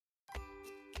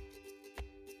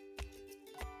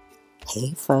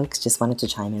Hey folks, just wanted to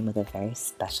chime in with a very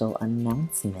special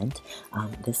announcement.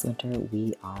 This winter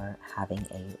we are having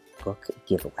a book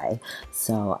giveaway.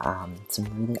 Some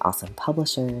really awesome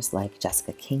publishers like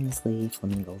Jessica Kingsley,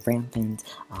 Flamingo Rampant,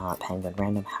 Penguin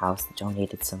Random House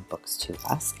donated some books to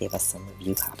us, gave us some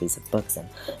review copies of books, and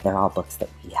they're all books that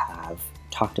we have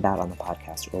talked about on the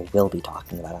podcast or will be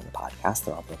talking about on the podcast.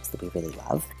 They're all books that we really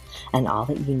love. And all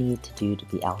that you need to do to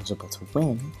be eligible to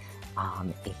win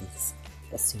is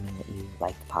assuming that you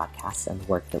like the podcast and the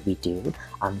work that we do, you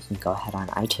can go ahead on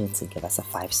iTunes and give us a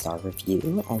 5-star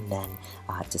review, and then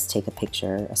just take a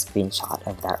picture, a screenshot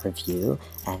of that review,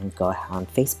 and go ahead on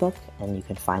Facebook, and you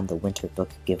can find the Winter Book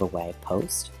Giveaway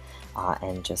post,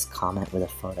 and just comment with a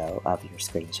photo of your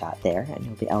screenshot there, and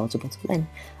you'll be eligible to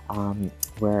win.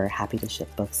 We're happy to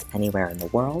ship books anywhere in the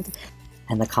world,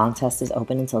 and the contest is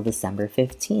open until December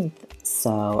 15th,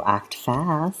 so act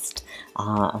fast.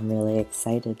 I'm really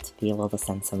excited to be able to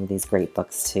send some of these great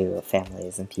books to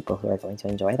families and people who are going to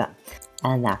enjoy them.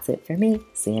 And that's it for me.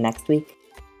 See you next week.